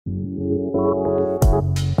I'd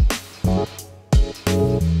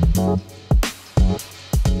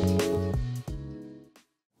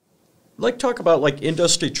like to talk about like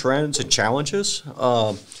industry trends and challenges.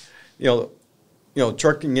 You know,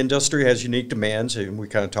 trucking industry has unique demands, and we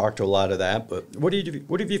kind of talked to a lot of that. But what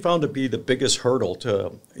have you found to be the biggest hurdle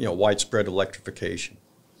to widespread electrification?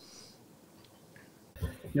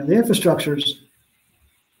 The infrastructure is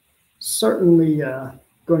certainly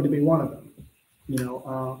going to be one of them.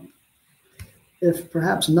 If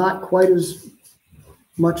perhaps not quite as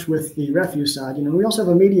much with the refuse side. We also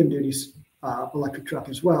have a medium duty electric truck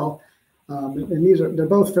as well, and they're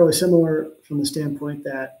both fairly similar from the standpoint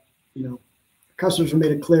that customers have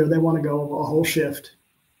made it clear they want to go a whole shift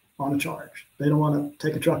on a charge. They don't want to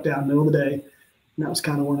take a truck down in the middle of the day. And that was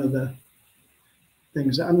kind of one of the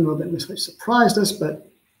things, I don't know that necessarily surprised us, but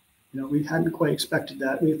we hadn't quite expected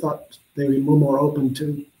that. We thought they would be more open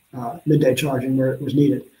to midday charging where it was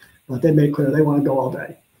needed, but they made clear they want to go all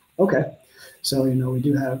day. Okay, so we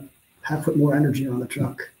do have put more energy on the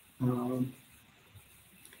truck,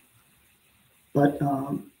 but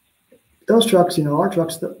those trucks, our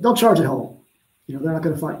trucks, they'll charge at home. They're not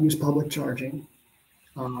going to use public charging.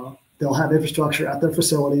 They'll have infrastructure at their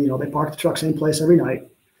facility. They park the truck same place every night.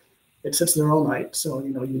 It sits there all night, so you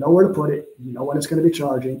know where to put it. You know when it's going to be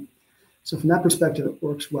charging. So from that perspective, it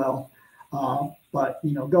works well. But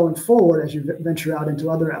going forward, as you venture out into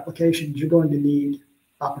other applications, you're going to need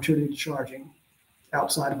opportunity charging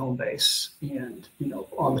outside of home base. And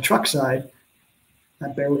on the truck side,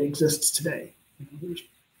 that barely exists today. There's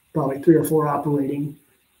probably 3 or 4 operating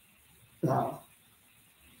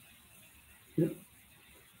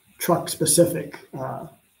truck-specific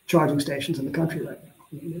charging stations in the country right now.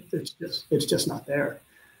 It's just not there.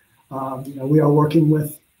 We are working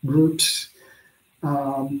with groups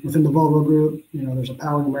within the Volvo group. There's a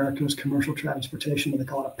Powering America's Commercial Transportation, what they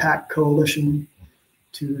call it a PAC coalition,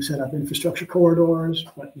 to set up infrastructure corridors.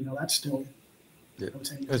 But that's still,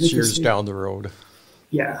 it's years down the road.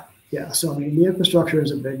 Yeah. So the infrastructure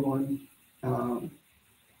is a big one.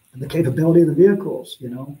 The capability of the vehicles,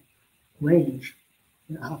 range.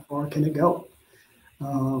 How far can it go?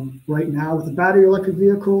 Right now, with a battery electric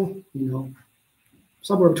vehicle,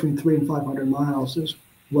 somewhere between 300 and 500 miles is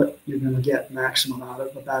what you're going to get maximum out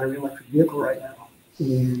of a battery electric vehicle right now.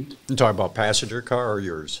 And you talking about passenger car or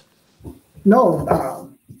yours? No,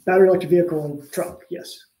 battery electric vehicle truck.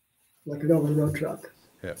 Yes, like an over-the-road truck.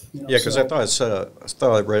 Yeah, because I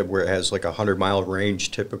thought I read where it has like 100-mile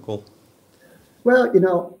range typical.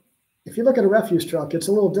 Well, if you look at a refuse truck, it's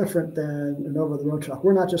a little different than an over-the-road truck.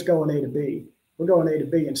 We're not just going A to B. We're going A to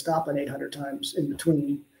B and stopping 800 times in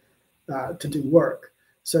between to do work.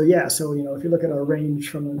 So if you look at our range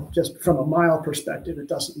from a mile perspective, it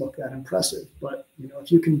doesn't look that impressive. But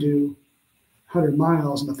if you can do 100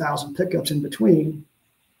 miles and 1,000 pickups in between,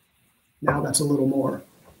 now that's a little more.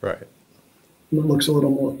 Right. It looks a little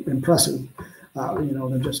more impressive,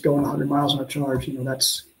 than just going 100 miles on a charge.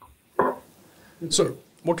 So.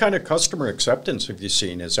 What kind of customer acceptance have you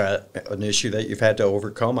seen? Is that an issue that you've had to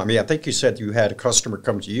overcome? I mean, I think you said you had a customer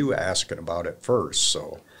come to you asking about it first.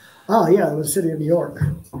 So. Oh, yeah, it was the city of New York.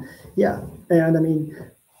 Yeah. And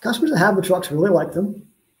customers that have the trucks really like them.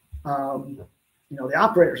 The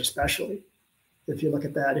operators especially, if you look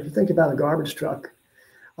at that. If you think about a garbage truck,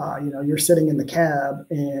 you're sitting in the cab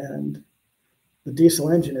and the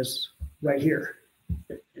diesel engine is right here.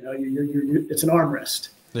 It's an armrest.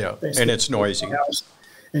 Yeah, and it's noisy.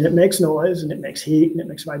 And it makes noise, and it makes heat, and it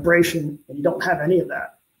makes vibration, and you don't have any of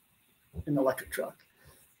that in an electric truck.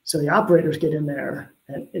 So the operators get in there,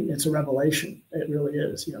 and it's a revelation. It really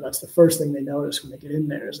is. That's the first thing they notice when they get in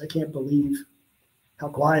there is they can't believe how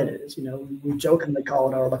quiet it is. We jokingly call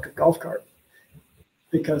it our electric golf cart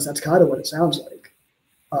because that's kind of what it sounds like.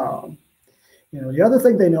 The other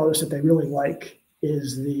thing they notice that they really like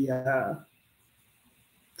is the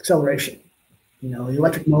acceleration. The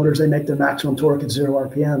electric motors, they make their maximum torque at 0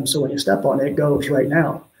 RPM. So when you step on it, it goes right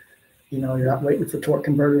now. You're not waiting for torque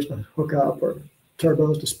converters to hook up or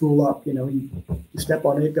turbos to spool up. You step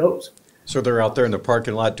on it, it goes. So they're out there in the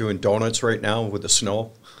parking lot doing donuts right now with the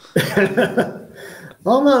snow?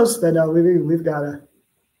 Almost. But no, we've got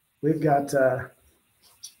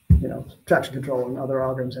traction control and other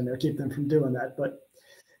algorithms in there, keep them from doing that. But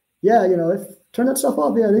yeah, turn that stuff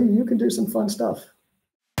off. Yeah, you can do some fun stuff.